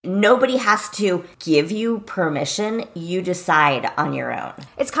Nobody has to give you permission. You decide on your own.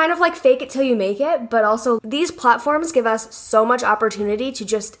 It's kind of like fake it till you make it, but also these platforms give us so much opportunity to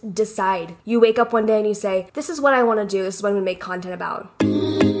just decide. You wake up one day and you say, this is what I want to do. This is what I'm going to make content about.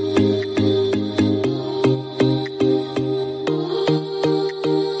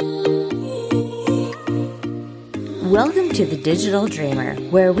 Welcome to The Digital Dreamer,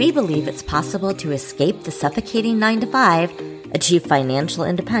 where we believe it's possible to escape the suffocating 9-to-5, achieve financial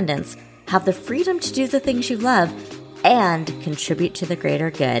independence, have the freedom to do the things you love, and contribute to the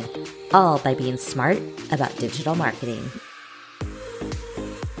greater good, all by being smart about digital marketing.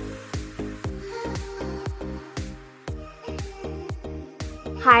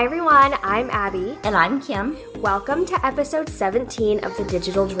 Hi everyone, I'm Abby. And I'm Kim. Welcome to episode 17 of the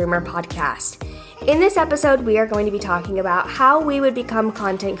Digital Dreamer podcast. In this episode, we are going to be talking about how we would become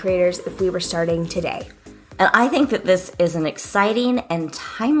content creators if we were starting today. And I think that this is an exciting and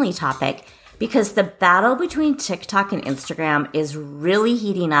timely topic because the battle between TikTok and Instagram is really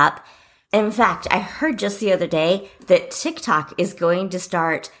heating up. In fact, I heard just the other day that TikTok is going to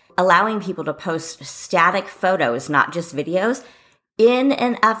start allowing people to post static photos, not just videos, in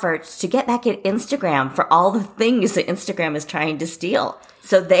an effort to get back at Instagram for all the things that Instagram is trying to steal.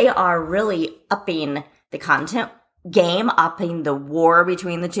 So they are really upping the content game, upping the war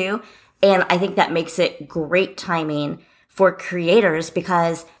between the two. And I think that makes it great timing for creators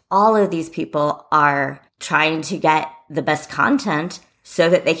because all of these people are trying to get the best content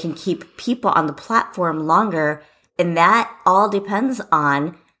so that they can keep people on the platform longer. And that all depends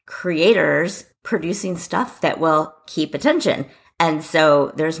on creators producing stuff that will keep attention. And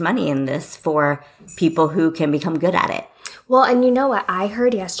so there's money in this for people who can become good at it. Well, and you know what I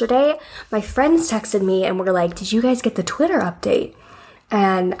heard yesterday? My friends texted me and were like, did you guys get the Twitter update?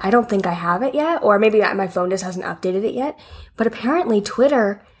 And I don't think I have it yet, or maybe my phone just hasn't updated it yet. But apparently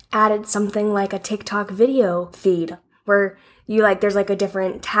Twitter added something like a TikTok video feed where you there's a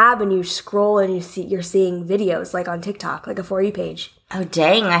different tab and you scroll and you're seeing videos like on TikTok, like a For You page. Oh,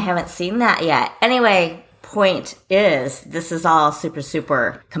 dang, I haven't seen that yet. Anyway, point is, this is all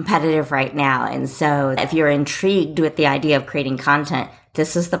super competitive right now. And so if you're intrigued with the idea of creating content,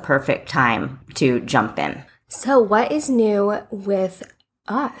 this is the perfect time to jump in. So what is new with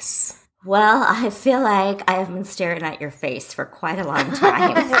us? Well, I feel like I have been staring at your face for quite a long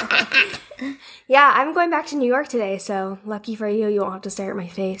time. Yeah, I'm going back to New York today, so lucky for you, you won't have to stare at my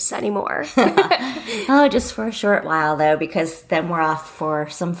face anymore. Oh, just for a short while, though, because then we're off for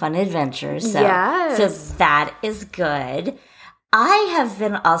some fun adventures. So, yes. So that is good. I have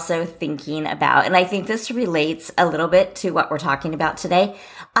been also thinking about, and I think this relates a little bit to what we're talking about today,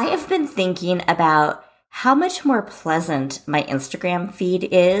 I have been thinking about how much more pleasant my Instagram feed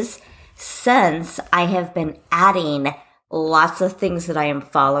is since I have been adding lots of things that I am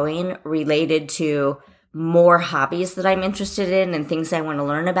following related to more hobbies that I'm interested in and things I want to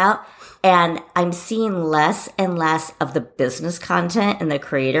learn about. And I'm seeing less and less of the business content and the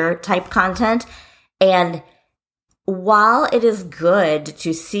creator type content. And while it is good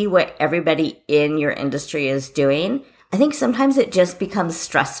to see what everybody in your industry is doing, I think sometimes it just becomes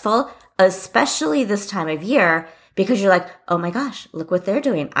stressful, especially this time of year, because you're like, oh my gosh, look what they're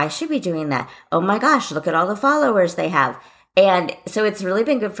doing. I should be doing that. Oh my gosh, look at all the followers they have. And so it's really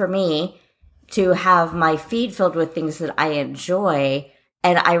been good for me to have my feed filled with things that I enjoy.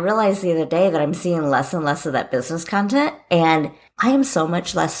 And I realized the other day that I'm seeing less and less of that business content, and I am so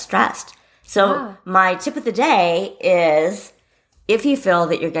much less stressed. So My tip of the day is, if you feel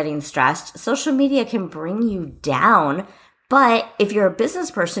that you're getting stressed, social media can bring you down. But if you're a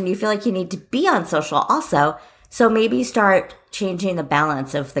business person, you feel like you need to be on social also. So maybe start changing the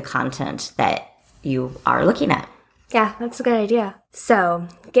balance of the content that you are looking at. Yeah, that's a good idea. So,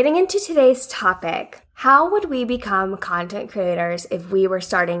 getting into today's topic, how would we become content creators if we were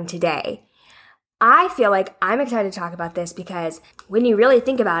starting today? I feel like I'm excited to talk about this because when you really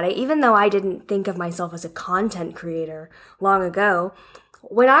think about it, even though I didn't think of myself as a content creator long ago,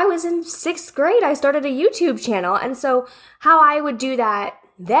 when I was in 6th grade, I started a YouTube channel. And so how I would do that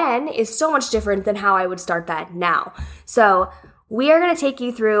then is so much different than how I would start that now. So we are going to take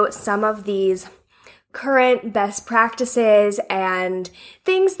you through some of these current best practices and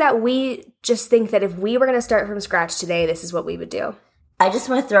things that we just think that if we were going to start from scratch today, this is what we would do. I just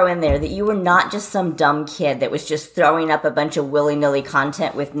want to throw in there that you were not just some dumb kid that was just throwing up a bunch of willy-nilly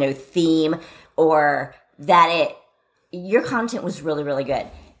content with no theme, or that your content was really good.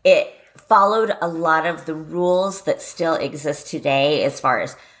 It followed a lot of the rules that still exist today as far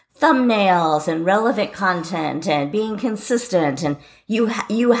as thumbnails and relevant content and being consistent. And you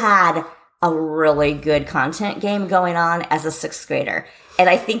had a really good content game going on as a sixth grader. And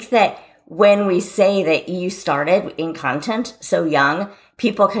I think that when we say that you started in content so young,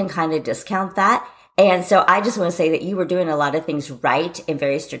 people can kind of discount that. And so I just want to say that you were doing a lot of things right and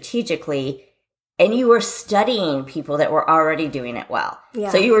very strategically, and you were studying people that were already doing it well. Yeah.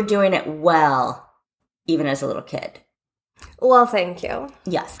 So you were doing it well, even as a little kid. Well, thank you.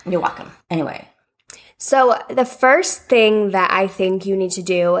 Yes, you're welcome. Anyway. So the first thing that I think you need to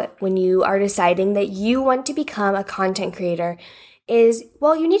do when you are deciding that you want to become a content creator is,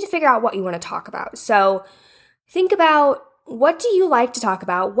 well, you need to figure out what you want to talk about. So think about, what do you like to talk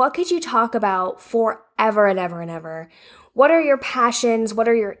about? What could you talk about forever and ever and ever? What are your passions? What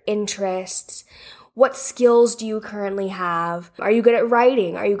are your interests? What skills do you currently have? Are you good at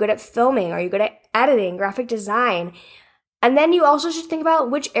writing? Are you good at filming? Are you good at editing, graphic design? And then you also should think about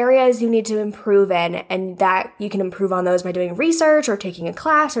which areas you need to improve in, and that you can improve on those by doing research or taking a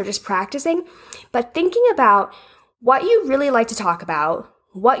class or just practicing. But thinking about what you really like to talk about,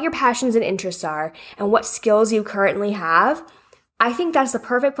 what your passions and interests are, and what skills you currently have, I think that's the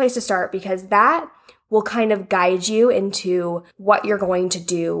perfect place to start, because that will kind of guide you into what you're going to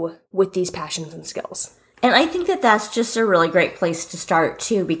do with these passions and skills. And I think that that's just a really great place to start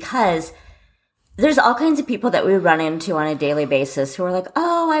too, because there's all kinds of people that we run into on a daily basis who are like,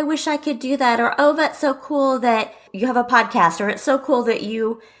 oh, I wish I could do that. Or, oh, that's so cool that you have a podcast. Or it's so cool that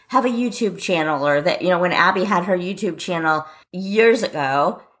you have a YouTube channel. Or that, when Abby had her YouTube channel years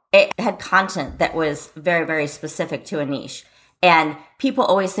ago, it had content that was very, very specific to a niche. And people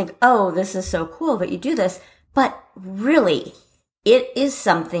always think, oh, this is so cool that you do this. But really, it is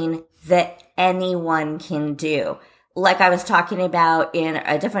something that anyone can do. Like I was talking about in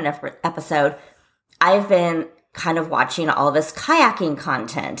a different episode, I've been kind of watching all this kayaking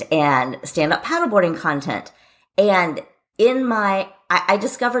content and stand-up paddleboarding content. And I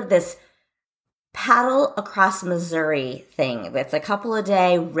discovered this paddle across Missouri thing. It's a couple of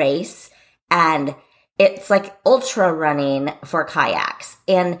day race, and it's like ultra running for kayaks.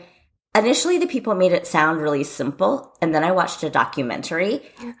 And initially the people made it sound really simple. And then I watched a documentary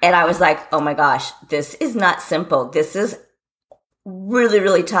and I was like, oh my gosh, this is not simple. This is really,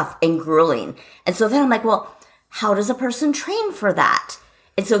 really tough and grueling. And so then I'm like, well, how does a person train for that?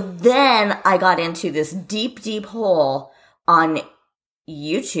 And so then I got into this deep, deep hole on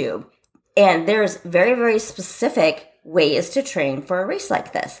YouTube. And there's very, very specific ways to train for a race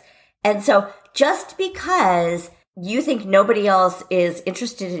like this. And so just because you think nobody else is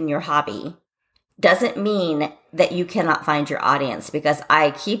interested in your hobby doesn't mean that you cannot find your audience, because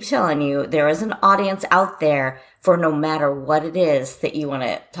I keep telling you, there is an audience out there for no matter what it is that you want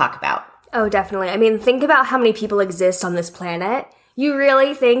to talk about. Oh, definitely. I mean, think about how many people exist on this planet. You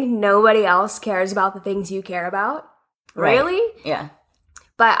really think nobody else cares about the things you care about? Right. Really? Yeah.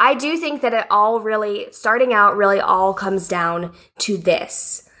 But I do think that starting out really all comes down to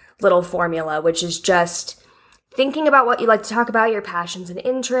this little formula, which is just thinking about what you like to talk about, your passions and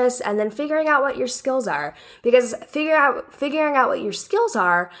interests, and then figuring out what your skills are. Because figuring out what your skills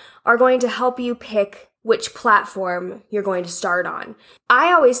are going to help you pick which platform you're going to start on.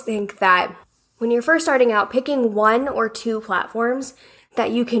 I always think that when you're first starting out, picking one or two platforms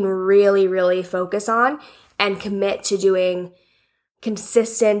that you can really, really focus on and commit to doing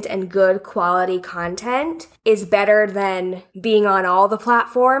consistent and good quality content is better than being on all the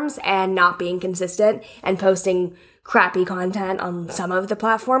platforms and not being consistent and posting crappy content on some of the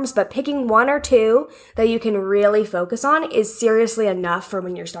platforms. But picking one or two that you can really focus on is seriously enough for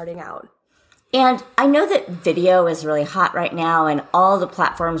when you're starting out. And I know that video is really hot right now and all the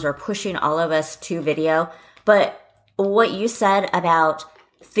platforms are pushing all of us to video. But what you said about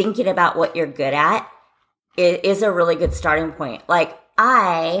thinking about what you're good at is a really good starting point. Like,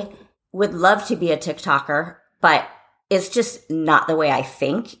 I would love to be a TikToker, but it's just not the way I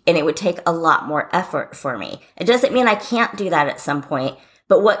think, and it would take a lot more effort for me. It doesn't mean I can't do that at some point,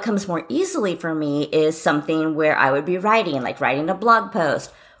 but what comes more easily for me is something where I would be writing, like writing a blog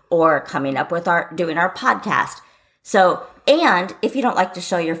post or coming up with doing our podcast. So, and if you don't like to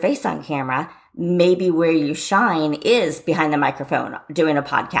show your face on camera, maybe where you shine is behind the microphone, doing a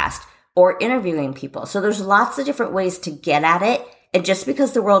podcast or interviewing people. So there's lots of different ways to get at it. And just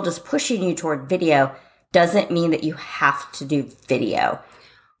because the world is pushing you toward video doesn't mean that you have to do video.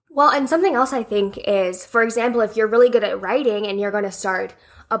 Well, and something else I think is, for example, if you're really good at writing and you're going to start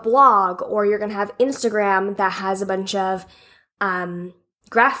a blog, or you're going to have Instagram that has a bunch of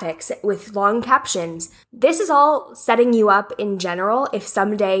graphics with long captions, this is all setting you up in general. If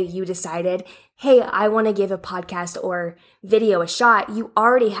someday you decided, hey, I want to give a podcast or video a shot, you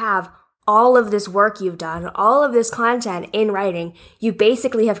already have all of this work you've done, all of this content in writing, you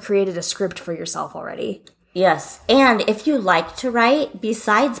basically have created a script for yourself already. Yes. And if you like to write,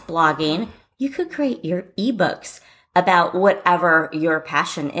 besides blogging, you could create your ebooks about whatever your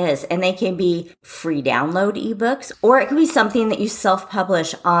passion is. And they can be free download ebooks, or it could be something that you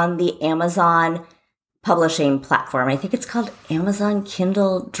self-publish on the Amazon publishing platform. I think it's called Amazon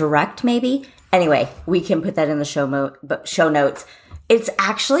Kindle Direct, maybe. Anyway, we can put that in the show notes. It's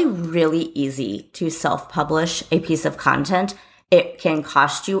actually really easy to self-publish a piece of content. It can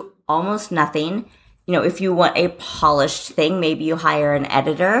cost you almost nothing. You know, if you want a polished thing, maybe you hire an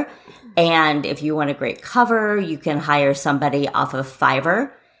editor. And if you want a great cover, you can hire somebody off of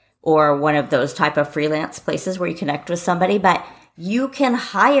Fiverr or one of those type of freelance places where you connect with somebody. But you can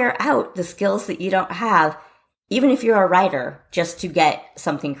hire out the skills that you don't have, even if you're a writer, just to get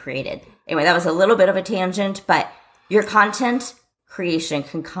something created. Anyway, that was a little bit of a tangent, but your content creation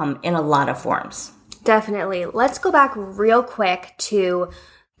can come in a lot of forms. Definitely. Let's go back real quick to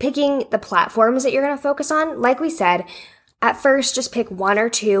picking the platforms that you're going to focus on. Like we said, at first, just pick one or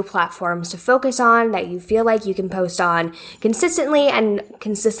two platforms to focus on that you feel like you can post on consistently and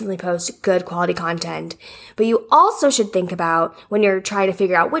consistently post good quality content. But you also should think about, when you're trying to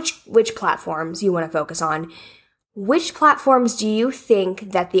figure out which platforms you want to focus on, which platforms do you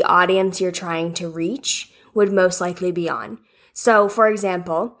think that the audience you're trying to reach would most likely be on? So, for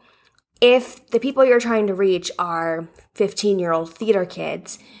example, if the people you're trying to reach are 15-year-old theater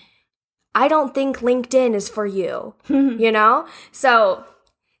kids, I don't think LinkedIn is for you, you know? So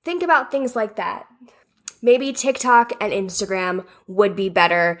think about things like that. Maybe TikTok and Instagram would be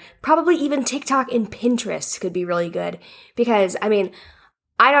better. Probably even TikTok and Pinterest could be really good. Because, I mean,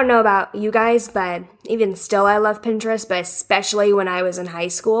 I don't know about you guys, but even still I love Pinterest, but especially when I was in high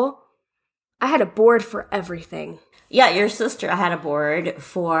school, I had a board for everything. Yeah, your sister had a board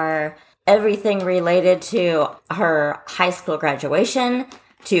for everything related to her high school graduation,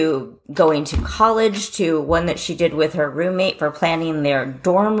 to going to college, to one that she did with her roommate for planning their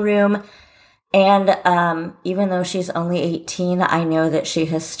dorm room. And even though she's only 18, I know that she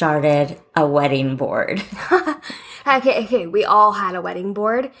has started a wedding board. Okay, we all had a wedding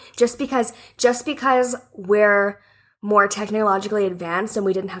board. Just because we're more technologically advanced and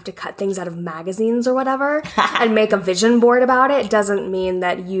we didn't have to cut things out of magazines or whatever and make a vision board about it doesn't mean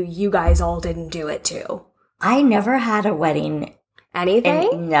that you guys all didn't do it too. I never had a wedding.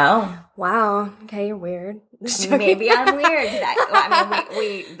 Anything? No. Wow. Okay, you're weird. Maybe I'm weird.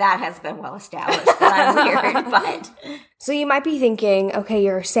 That has been well established that I'm weird, but... So you might be thinking, okay,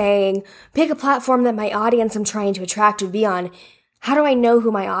 you're saying, pick a platform that my audience I'm trying to attract would be on. How do I know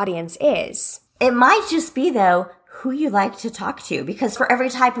who my audience is? It might just be, though, who you like to talk to, because for every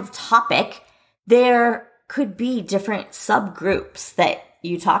type of topic, there could be different subgroups that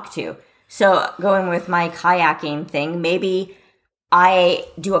you talk to. So going with my kayaking thing, maybe I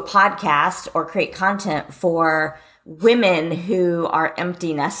do a podcast or create content for women who are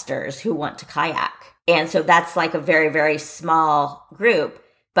empty nesters who want to kayak. And so that's like a very, very small group,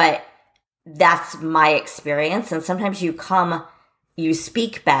 but that's my experience. And sometimes you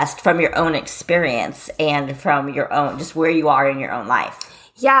speak best from your own experience and from your own, just where you are in your own life.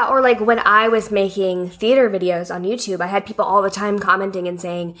 Yeah, or like when I was making theater videos on YouTube, I had people all the time commenting and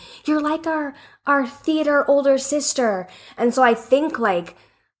saying, you're like our theater older sister. And so I think like,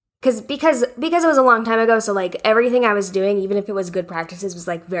 because it was a long time ago, so like everything I was doing, even if it was good practices, was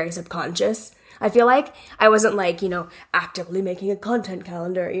like very subconscious. I feel like I wasn't like, actively making a content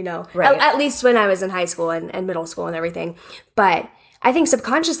calendar, Right. At least when I was in high school and middle school and everything. But I think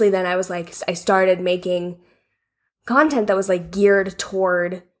subconsciously then I was like, I started making content that was like geared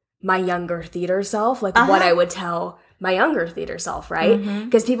toward my younger theater self, like what I would tell my younger theater self, right?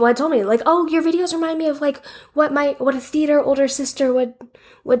 Because people had told me like, oh, your videos remind me of like what a theater older sister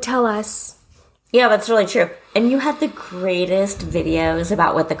would tell us. Yeah, that's really true. And you had the greatest videos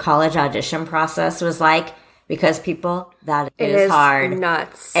about what the college audition process was like, because people, that is hard.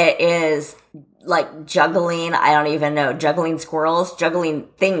 Nuts. It is like juggling, I don't even know, juggling squirrels, juggling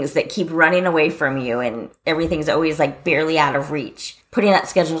things that keep running away from you, and everything's always like barely out of reach. Putting that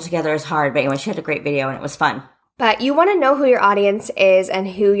schedule together is hard, but anyway, she had a great video and it was fun. But you want to know who your audience is and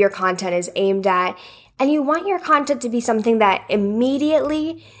who your content is aimed at, and you want your content to be something that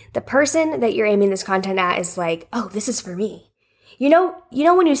immediately the person that you're aiming this content at is like, oh, this is for me. You know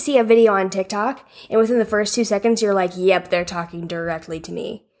when you see a video on TikTok and within the first 2 seconds you're like, yep, they're talking directly to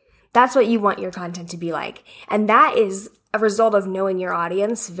me. That's what you want your content to be like. And that is a result of knowing your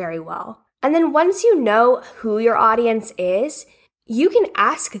audience very well. And then once you know who your audience is, you can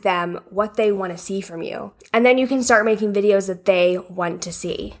ask them what they want to see from you. And then you can start making videos that they want to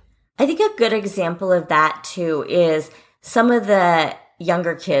see. I think a good example of that too is some of the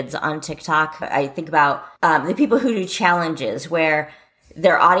younger kids on TikTok. I think about the people who do challenges where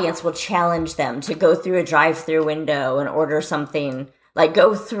their audience will challenge them to go through a drive-through window and order something, like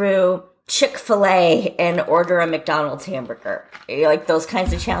go through Chick-fil-A and order a McDonald's hamburger. Like those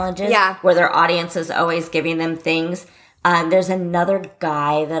kinds of challenges. Yeah. Where their audience is always giving them things. There's another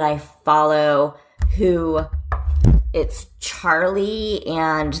guy that I follow who, it's Charlie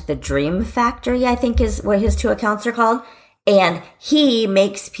and the Dream Factory, I think is what his 2 accounts are called. And he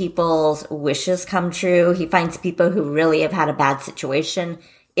makes people's wishes come true. He finds people who really have had a bad situation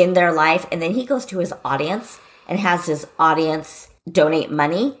in their life. And then he goes to his audience and has his audience donate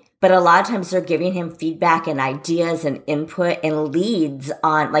money. But a lot of times they're giving him feedback and ideas and input and leads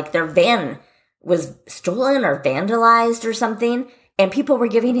on, like, their van was stolen or vandalized or something. And people were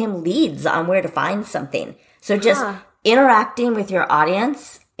giving him leads on where to find something. So just interacting with your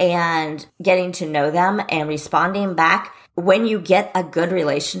audience and getting to know them and responding back. When you get a good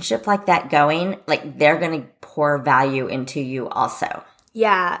relationship like that going, like, they're going to pour value into you also.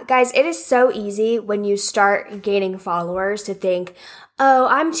 Yeah, guys, it is so easy when you start gaining followers to think, oh,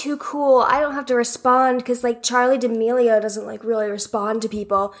 I'm too cool. I don't have to respond because, like, Charlie D'Amelio doesn't, like, really respond to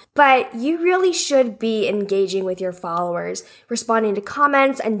people. But you really should be engaging with your followers, responding to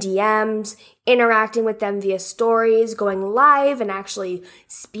comments and DMs, interacting with them via stories, going live and actually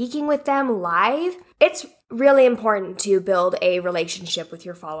speaking with them live. It's really important to build a relationship with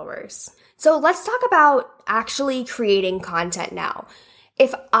your followers. So let's talk about actually creating content now.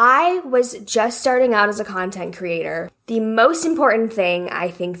 If I was just starting out as a content creator, the most important thing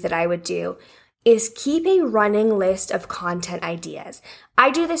I think that I would do is keep a running list of content ideas. I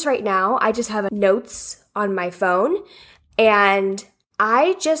do this right now. I just have notes on my phone, and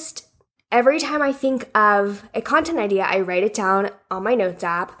I just, every time I think of a content idea, I write it down on my notes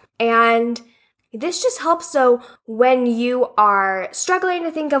app, and this just helps so when you are struggling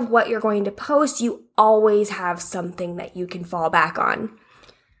to think of what you're going to post, you always have something that you can fall back on.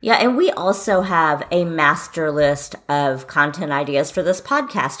 Yeah, and we also have a master list of content ideas for this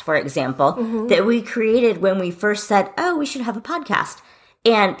podcast, for example, that we created when we first said, oh, we should have a podcast.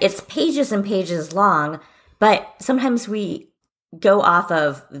 And it's pages and pages long, but sometimes we go off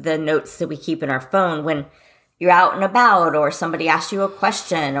of the notes that we keep in our phone when you're out and about or somebody asks you a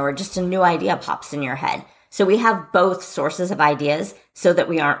question or just a new idea pops in your head. So we have both sources of ideas so that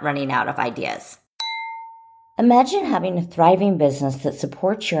we aren't running out of ideas. Imagine having a thriving business that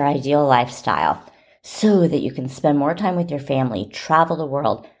supports your ideal lifestyle so that you can spend more time with your family, travel the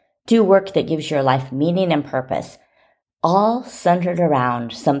world, do work that gives your life meaning and purpose, all centered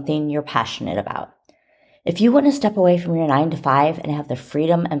around something you're passionate about. If you want to step away from your 9-to-5 and have the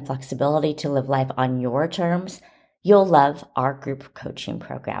freedom and flexibility to live life on your terms, you'll love our group coaching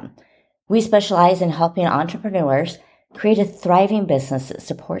program. We specialize in helping entrepreneurs create a thriving business that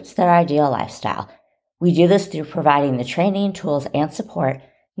supports their ideal lifestyle. We do this through providing the training, tools, and support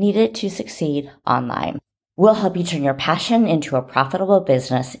needed to succeed online. We'll help you turn your passion into a profitable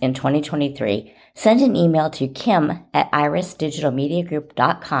business in 2023. Send an email to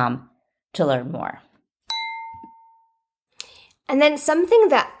kim@irisdigitalmediagroup.com to learn more. And then something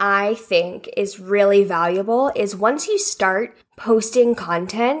that I think is really valuable is once you start posting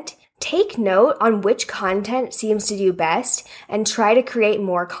content, take note on which content seems to do best and try to create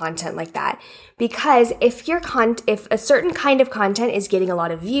more content like that. Because if a certain kind of content is getting a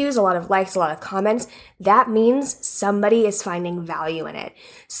lot of views, a lot of likes, a lot of comments, that means somebody is finding value in it.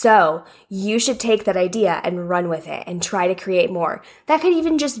 So you should take that idea and run with it and try to create more. That could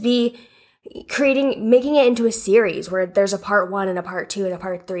even just be making it into a series where there's a part 1 and a part 2 and a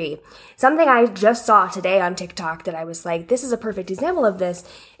part 3. Something I just saw today on TikTok that I was like, this is a perfect example of this,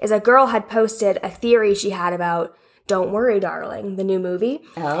 is a girl had posted a theory she had about Don't Worry, Darling, the new movie.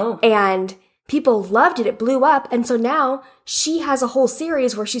 Oh. And people loved it. It blew up. And so now she has a whole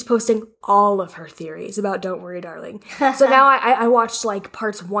series where she's posting all of her theories about Don't Worry, Darling. So now I watched like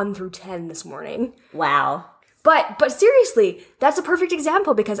parts 1 through 10 this morning. Wow. But seriously, that's a perfect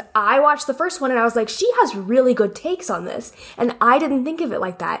example because I watched the first one and I was like, she has really good takes on this. And I didn't think of it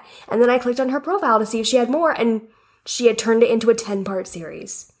like that. And then I clicked on her profile to see if she had more and she had turned it into a 10-part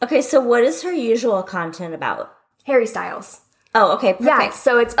series. Okay, so what is her usual content about? Harry Styles. Oh, okay, perfect. Yeah,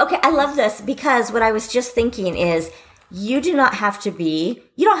 so it's... Okay, I love this because what I was just thinking is you don't have to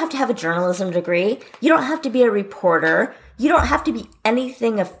have a journalism degree. You don't have to be a reporter. You don't have to be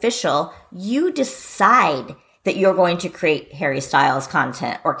anything official. You decide that you're going to create Harry Styles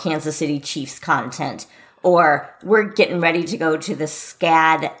content or Kansas City Chiefs content, or we're getting ready to go to the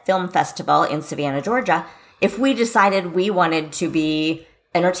SCAD Film Festival in Savannah, Georgia. If we decided we wanted to be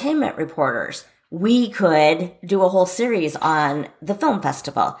entertainment reporters. We could do a whole series on the film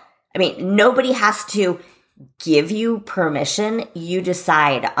festival. I mean, nobody has to give you permission. You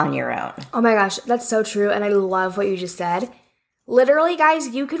decide on your own. Oh my gosh, that's so true. And I love what you just said. Literally,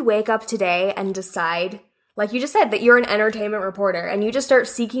 guys, you could wake up today and decide, like you just said, that you're an entertainment reporter and you just start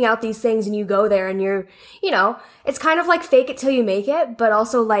seeking out these things and you go there and you're, it's kind of like fake it till you make it, but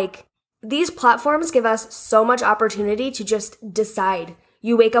also like these platforms give us so much opportunity to just decide.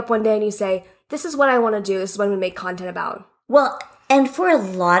 You wake up one day and you say, this is what I want to do. This is what I'm going to make content about. Well, and for a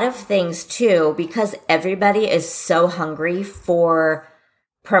lot of things too, because everybody is so hungry for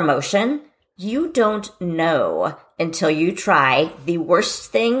promotion, you don't know until you try. The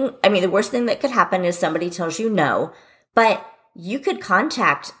worst thing that could happen is somebody tells you no, but you could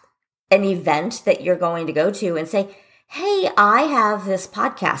contact an event that you're going to go to and say, hey, I have this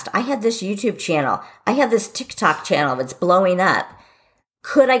podcast. I have this YouTube channel. I have this TikTok channel that's blowing up.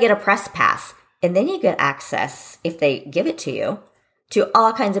 Could I get a press pass? And then you get access, if they give it to you, to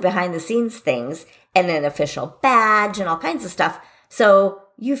all kinds of behind the scenes things and an official badge and all kinds of stuff. So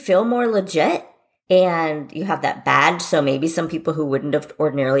you feel more legit and you have that badge. So maybe some people who wouldn't have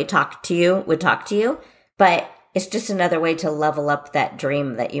ordinarily talked to you would talk to you, but it's just another way to level up that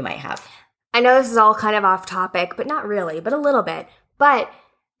dream that you might have. I know this is all kind of off topic, but not really, but a little bit. But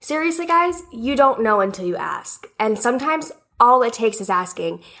seriously, guys, you don't know until you ask. And sometimes all it takes is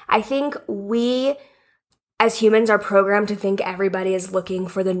asking. I think we as humans are programmed to think everybody is looking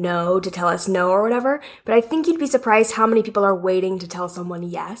for the no to tell us no or whatever, but I think you'd be surprised how many people are waiting to tell someone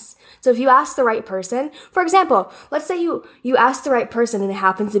yes. So if you ask the right person, for example, let's say you ask the right person and it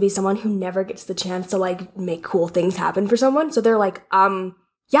happens to be someone who never gets the chance to like make cool things happen for someone. So they're like,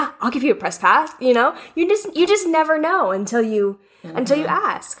 yeah, I'll give you a press pass, you just never know until you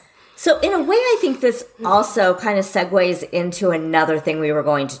ask. So in a way, I think this also kind of segues into another thing we were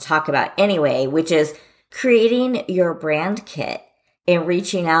going to talk about anyway, which is creating your brand kit and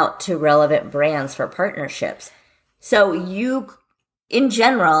reaching out to relevant brands for partnerships. So you, in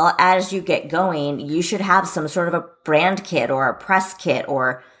general, as you get going, you should have some sort of a brand kit or a press kit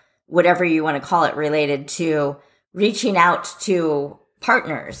or whatever you want to call it related to reaching out to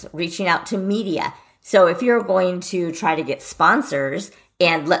partners, reaching out to media. So if you're going to try to get sponsors,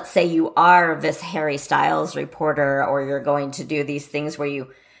 and let's say you are this Harry Styles reporter, or you're going to do these things where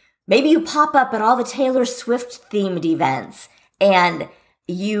maybe you pop up at all the Taylor Swift themed events and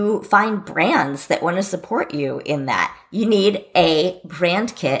you find brands that want to support you in that. You need a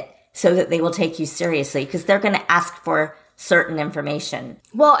brand kit so that they will take you seriously because they're going to ask for certain information.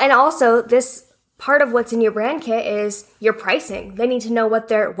 Well, and also this part of what's in your brand kit is your pricing. They need to know what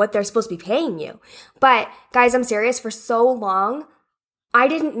they're supposed to be paying you. But guys, I'm serious, for so long, I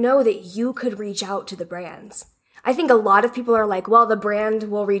didn't know that you could reach out to the brands. I think a lot of people are like, well, the brand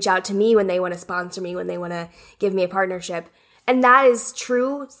will reach out to me when they want to sponsor me, when they want to give me a partnership. And that is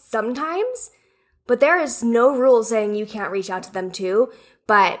true sometimes, but there is no rule saying you can't reach out to them too.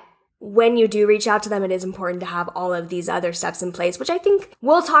 But when you do reach out to them, it is important to have all of these other steps in place, which I think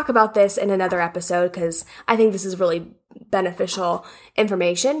we'll talk about this in another episode because I think this is really beneficial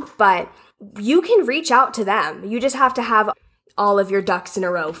information. But you can reach out to them. You just have to have all of your ducks in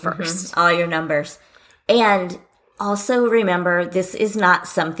a row first. All your numbers. And also remember, this is not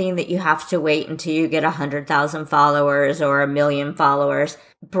something that you have to wait until you get 100,000 followers or 1 million followers.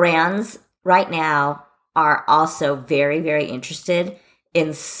 Brands right now are also very, very interested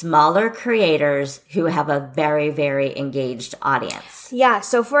in smaller creators who have a very, very engaged audience. Yeah.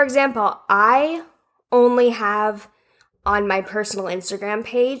 So for example, I only have on my personal Instagram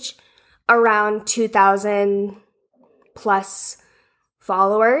page around 2,000 plus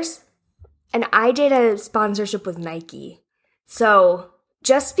followers. And I did a sponsorship with Nike. So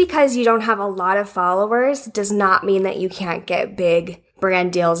just because you don't have a lot of followers does not mean that you can't get big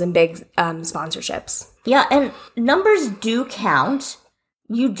brand deals and big sponsorships. Yeah, and numbers do count.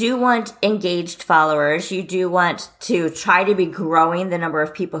 You do want engaged followers. You do want to try to be growing the number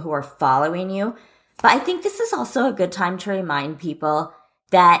of people who are following you. But I think this is also a good time to remind people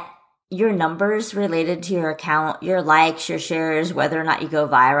that your numbers related to your account, your likes, your shares, whether or not you go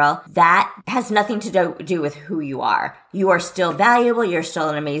viral, that has nothing to do with who you are. You are still valuable. You're still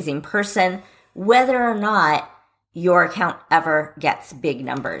an amazing person, whether or not your account ever gets big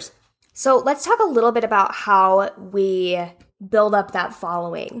numbers. So let's talk a little bit about how we build up that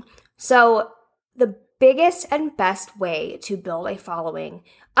following. So the biggest and best way to build a following,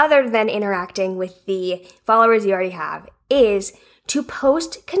 other than interacting with the followers you already have, is to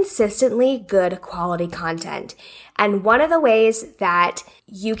post consistently good quality content. And one of the ways that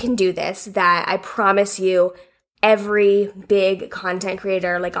you can do this, that I promise you every big content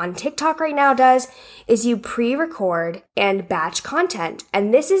creator like on TikTok right now does is you pre-record and batch content.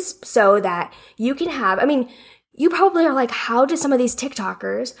 And this is so that you can have, I mean, you probably are like, how do some of these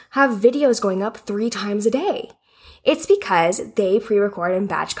TikTokers have videos going up 3 times a day? It's because they pre-record and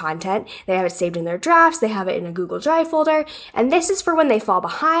batch content. They have it saved in their drafts. They have it in a Google Drive folder. And this is for when they fall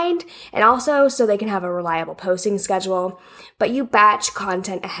behind and also so they can have a reliable posting schedule. But you batch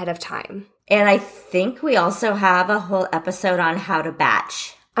content ahead of time. And I think we also have a whole episode on how to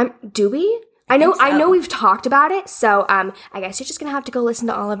batch. Do we? I know we've talked about it, so I guess you're just gonna have to go listen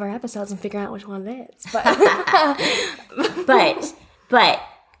to all of our episodes and figure out which one it is. But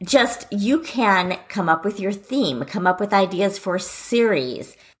just you can come up with your theme, come up with ideas for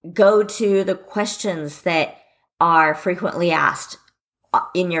series, go to the questions that are frequently asked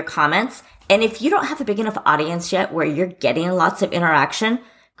in your comments. And if you don't have a big enough audience yet where you're getting lots of interaction,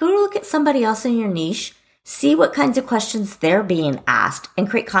 go look at somebody else in your niche, see what kinds of questions they're being asked, and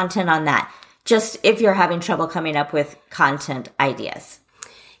create content on that. Just if you're having trouble coming up with content ideas.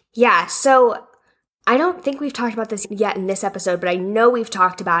 Yeah, so I don't think we've talked about this yet in this episode, but I know we've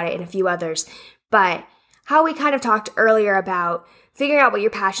talked about it in a few others. But how we kind of talked earlier about figuring out what your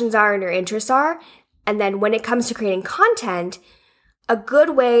passions are and your interests are. And then when it comes to creating content, a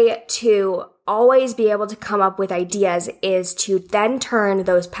good way to always be able to come up with ideas is to then turn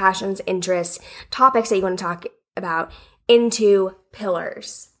those passions, interests, topics that you want to talk about into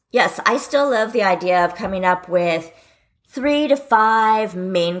pillars. Yes, I still love the idea of coming up with 3 to 5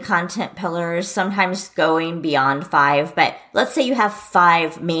 main content pillars, sometimes going beyond 5. But let's say you have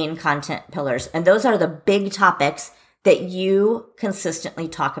 5 main content pillars, and those are the big topics that you consistently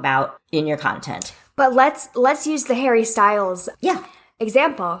talk about in your content. But let's use the Harry Styles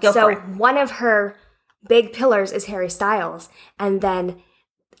example. Go for it. One of her big pillars is Harry Styles, and then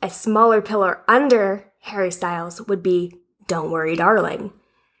a smaller pillar under Harry Styles would be Don't Worry, Darling.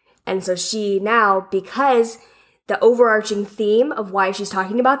 And so she now, because the overarching theme of why she's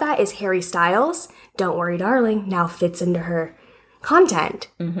talking about that is Harry Styles, Don't Worry, Darling, now fits into her content.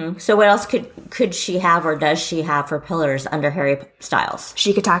 Mm-hmm. So what else could she have or does she have for pillars under Harry Styles?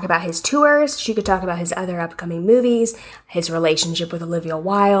 She could talk about his tours. She could talk about his other upcoming movies, his relationship with Olivia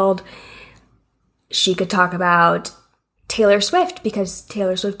Wilde. She could talk about Taylor Swift because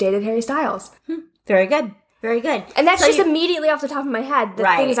Taylor Swift dated Harry Styles. Very good. Very good. And that's just immediately off the top of my head, the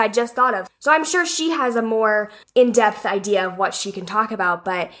things I just thought of. So I'm sure she has a more in-depth idea of what she can talk about,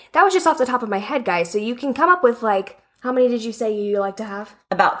 but that was just off the top of my head, guys. So you can come up with how many did you say you like to have?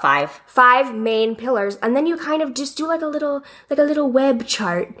 About 5. 5 main pillars, and then you kind of just do like a little web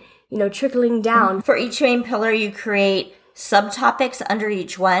chart, trickling down. For each main pillar, you create subtopics under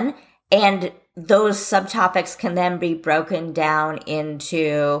each one, and those subtopics can then be broken down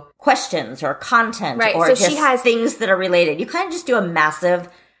into questions or content or so just things that are related. You kind of just do a massive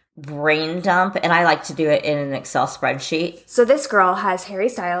brain dump, and I like to do it in an Excel spreadsheet. So this girl has Harry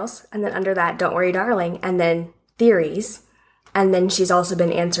Styles, and then under that, Don't Worry, Darling, and then theories. And then she's also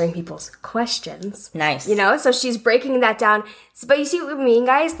been answering people's questions. Nice. So she's breaking that down. But you see what I mean,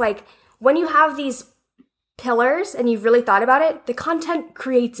 guys? Like, when you have these pillars and you've really thought about it, the content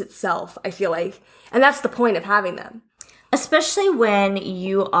creates itself, I feel like. And that's the point of having them. Especially when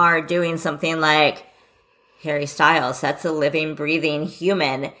you are doing something like Harry Styles. That's a living, breathing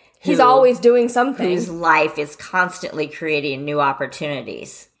human. He's always doing something. Whose life is constantly creating new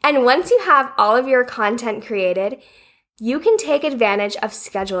opportunities. And once you have all of your content created, you can take advantage of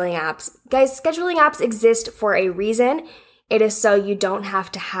scheduling apps. Guys, scheduling apps exist for a reason. It is so you don't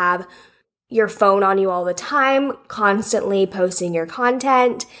have to have your phone on you all the time, constantly posting your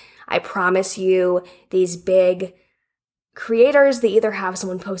content. I promise you, these big creators, they either have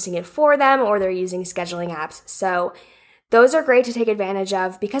someone posting it for them or they're using scheduling apps. So those are great to take advantage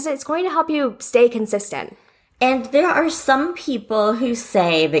of because it's going to help you stay consistent. And there are some people who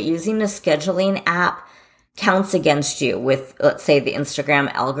say that using a scheduling app counts against you with, let's say, the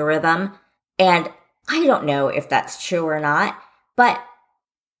Instagram algorithm. And I don't know if that's true or not, but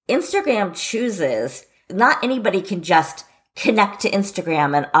Instagram chooses, not anybody can just connect to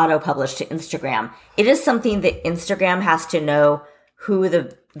Instagram and auto-publish to Instagram. It is something that Instagram has to know who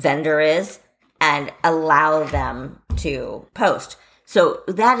the vendor is and allow them to post. So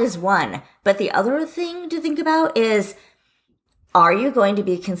that is one. But the other thing to think about is, are you going to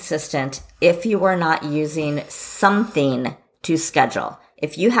be consistent if you are not using something to schedule?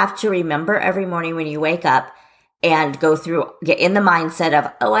 If you have to remember every morning when you wake up and get in the mindset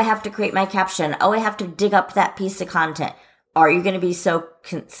of, oh, I have to create my caption. Oh, I have to dig up that piece of content. Are you going to be so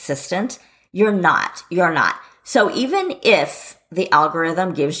consistent? You're not. So even if the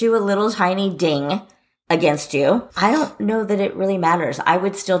algorithm gives you a little tiny ding against you. I don't know that it really matters. I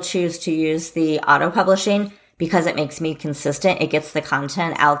would still choose to use the auto publishing because it makes me consistent. It gets the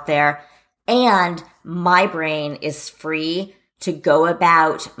content out there, and my brain is free to go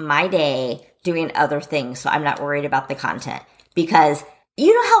about my day doing other things. So I'm not worried about the content, because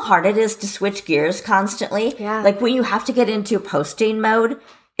you know how hard it is to switch gears constantly? Yeah. Like when you have to get into posting mode,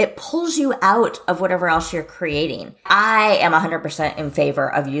 it pulls you out of whatever else you're creating. I am 100% in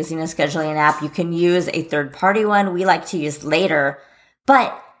favor of using a scheduling app. You can use a third-party one. We like to use Later,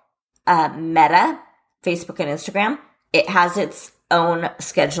 but Meta, Facebook and Instagram, it has its own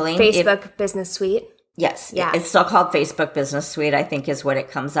scheduling. Facebook Business Suite. Yes. Yeah. It's still called Facebook Business Suite, I think is what it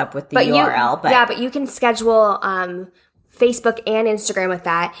comes up with the URL. But you can schedule Facebook and Instagram with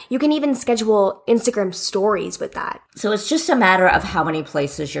that. You can even schedule Instagram stories with that. So it's just a matter of how many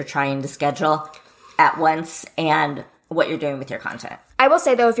places you're trying to schedule at once and what you're doing with your content. I will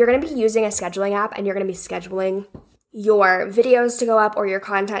say, though, if you're going to be using a scheduling app and you're going to be scheduling your videos to go up or your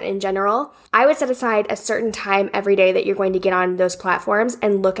content in general, I would set aside a certain time every day that you're going to get on those platforms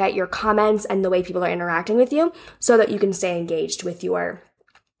and look at your comments and the way people are interacting with you so that you can stay engaged with your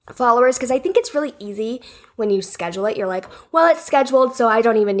followers. Because I think it's really easy when you schedule it. You're like, well, it's scheduled, so I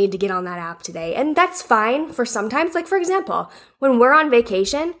don't even need to get on that app today. And that's fine for sometimes. Like, for example, when we're on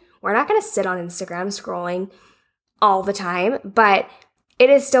vacation, we're not going to sit on Instagram scrolling all the time, but it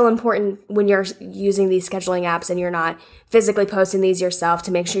is still important when you're using these scheduling apps and you're not physically posting these yourself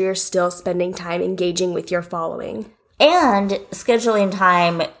to make sure you're still spending time engaging with your following. And scheduling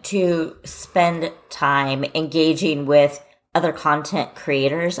time to spend time engaging with other content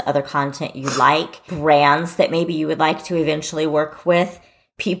creators, other content you like, brands that maybe you would like to eventually work with,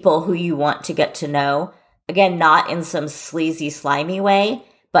 people who you want to get to know. Again, not in some sleazy, slimy way,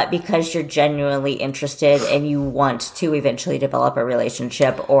 but because you're genuinely interested and you want to eventually develop a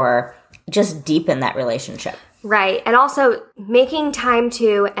relationship or just deepen that relationship. Right. And also making time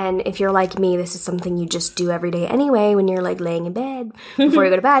to, and if you're like me, this is something you just do every day anyway when you're like laying in bed before you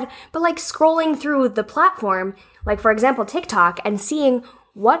go to bed, but like scrolling through the platform, like for example, TikTok, and seeing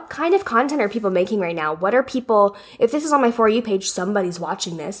what kind of content are people making right now? What are people, if this is on my For You page, somebody's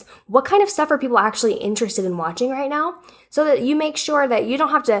watching this, what kind of stuff are people actually interested in watching right now? So that you make sure that you don't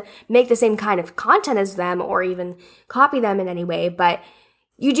have to make the same kind of content as them or even copy them in any way, but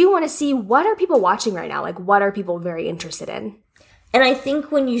you do want to see what are people watching right now? Like, what are people very interested in? And I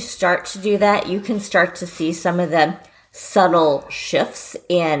think when you start to do that, you can start to see some of the subtle shifts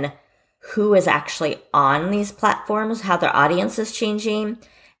in who is actually on these platforms, how their audience is changing,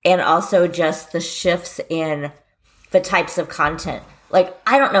 and also just the shifts in the types of content. Like,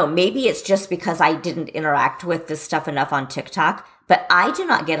 I don't know, maybe it's just because I didn't interact with this stuff enough on TikTok, but I do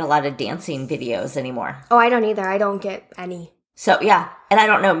not get a lot of dancing videos anymore. Oh, I don't either. I don't get any. So, yeah. And I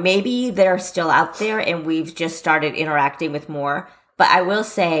don't know, maybe they're still out there and we've just started interacting with more. But I will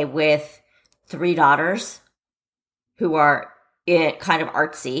say with 3 daughters who are kind of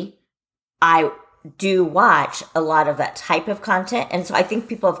artsy, I do watch a lot of that type of content. And so I think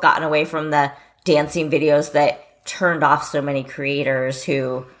people have gotten away from the dancing videos that turned off so many creators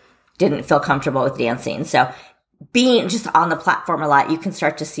who didn't feel comfortable with dancing. So being just on the platform a lot, you can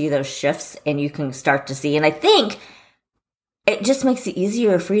start to see those shifts and you can start to see. And I think it just makes it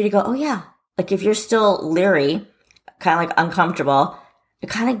easier for you to go, oh yeah, like if you're still leery, kind of like uncomfortable, it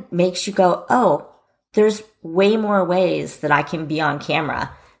kind of makes you go, oh, there's way more ways that I can be on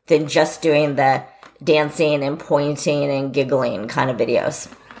camera than just doing the dancing and pointing and giggling kind of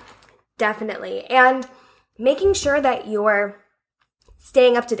videos. Definitely. And making sure that you're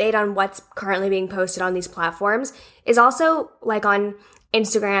staying up to date on what's currently being posted on these platforms is also, like on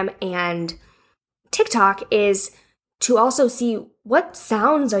Instagram and TikTok, is to also see what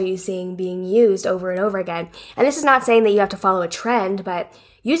sounds are you seeing being used over and over again. And this is not saying that you have to follow a trend, but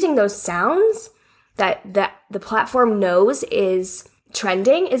using those sounds that the platform knows is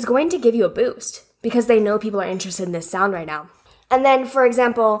trending is going to give you a boost because they know people are interested in this sound right now. And then, for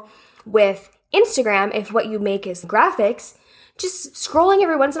example, with Instagram, if what you make is graphics, just scrolling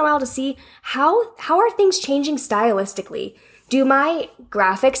every once in a while to see how are things changing stylistically. Do my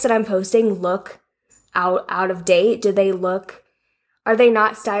graphics that I'm posting look out of date? Are they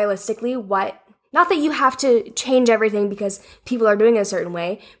not stylistically what? Not that you have to change everything because people are doing it a certain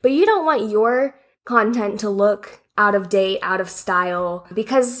way, but you don't want your content to look out of date, out of style,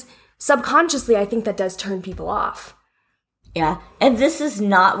 because subconsciously I think that does turn people off. Yeah. And this is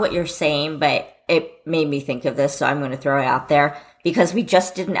not what you're saying, but it made me think of this, so I'm going to throw it out there because we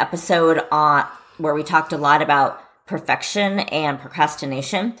just did an episode on where we talked a lot about perfection and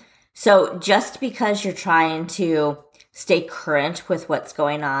procrastination. So just because you're trying to stay current with what's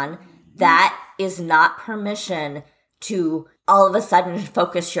going on, that is not permission to all of a sudden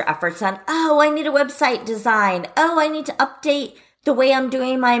focus your efforts on, oh, I need a website design. Oh, I need to update the way I'm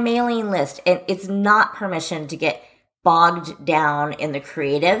doing my mailing list. And it's not permission to get bogged down in the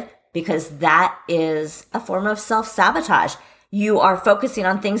creative, because that is a form of self-sabotage. You are focusing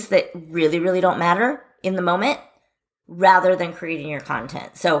on things that really, really don't matter in the moment rather than creating your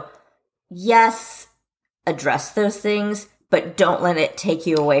content. So yes, address those things, but don't let it take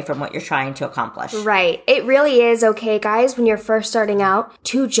you away from what you're trying to accomplish. Right. It really is okay, guys, when you're first starting out,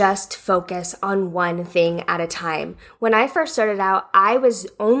 to just focus on one thing at a time. When I first started out, I was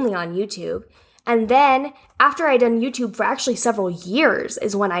only on YouTube. And then after I'd done YouTube for actually several years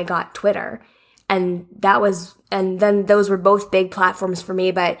is when I got Twitter. And then those were both big platforms for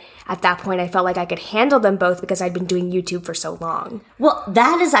me. But at that point, I felt like I could handle them both because I'd been doing YouTube for so long. Well,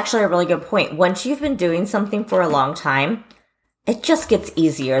 that is actually a really good point. Once you've been doing something for a long time, it just gets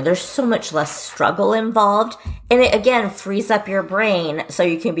easier. There's so much less struggle involved. And it, again, frees up your brain so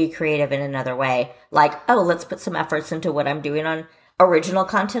you can be creative in another way. Like, oh, let's put some efforts into what I'm doing on original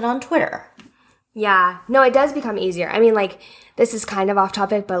content on Twitter. Yeah. No, it does become easier. I mean, like, this is kind of off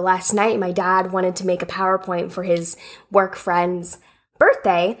topic, but last night my dad wanted to make a PowerPoint for his work friend's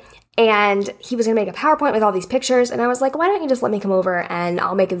birthday, and he was going to make a PowerPoint with all these pictures, and I was like, why don't you just let me come over and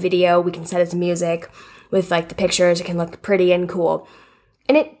I'll make a video, we can set it to music with like the pictures, it can look pretty and cool.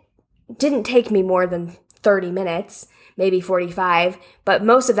 And it didn't take me more than 30 minutes, maybe 45, but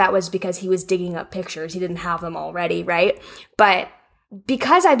most of that was because he was digging up pictures. He didn't have them already, right? But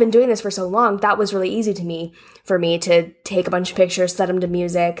because I've been doing this for so long, that was really easy for me to take a bunch of pictures, set them to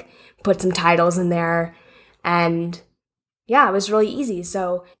music, put some titles in there, and yeah, it was really easy.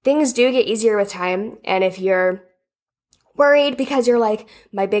 So things do get easier with time, and if you're worried because you're like,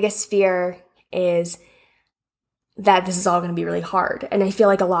 my biggest fear is that this is all going to be really hard, and I feel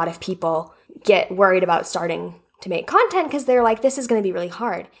like a lot of people get worried about starting to make content because they're like, this is going to be really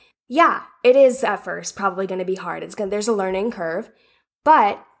hard. Yeah, it is at first probably going to be hard. There's a learning curve.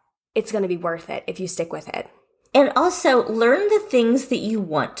 But it's going to be worth it if you stick with it. And also learn the things that you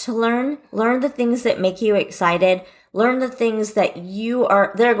want to learn. Learn the things that make you excited. Learn the things that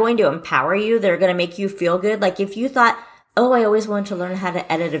are going to empower you. They're going to make you feel good. Like if you thought, oh, I always wanted to learn how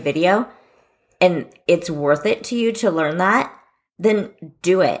to edit a video, and it's worth it to you to learn that, then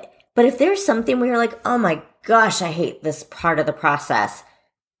do it. But if there's something where you're like, oh my gosh, I hate this part of the process,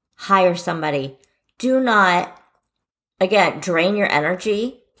 hire somebody. Do not, again, drain your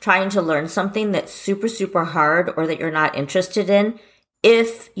energy trying to learn something that's super, super hard or that you're not interested in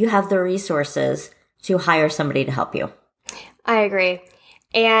if you have the resources to hire somebody to help you. I agree.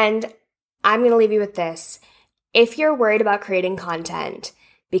 And I'm going to leave you with this. If you're worried about creating content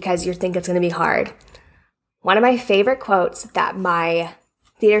because you think it's going to be hard, one of my favorite quotes that my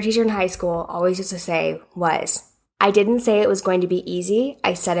theater teacher in high school always used to say was, I didn't say it was going to be easy.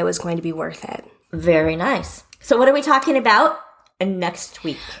 I said it was going to be worth it. Very nice. So what are we talking about next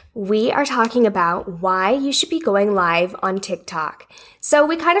week? We are talking about why you should be going live on TikTok. So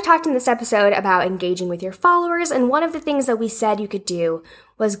we kind of talked in this episode about engaging with your followers, and one of the things that we said you could do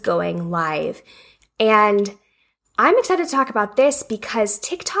was going live. And I'm excited to talk about this because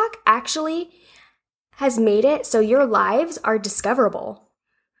TikTok actually has made it so your lives are discoverable.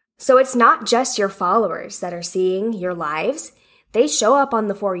 So it's not just your followers that are seeing your lives. They show up on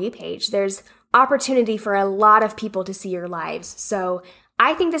the For You page. There's opportunity for a lot of people to see your lives. So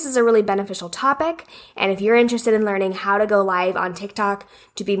I think this is a really beneficial topic. And if you're interested in learning how to go live on TikTok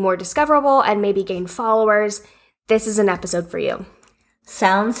to be more discoverable and maybe gain followers, this is an episode for you.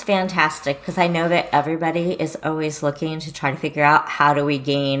 Sounds fantastic, because I know that everybody is always looking to try to figure out how do we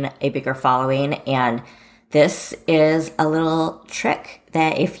gain a bigger following. And this is a little trick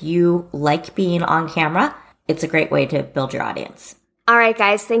that if you like being on camera, it's a great way to build your audience. All right,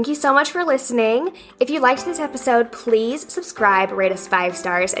 guys, thank you so much for listening. If you liked this episode, please subscribe, rate us 5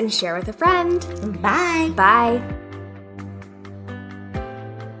 stars, and share with a friend. Bye. Bye.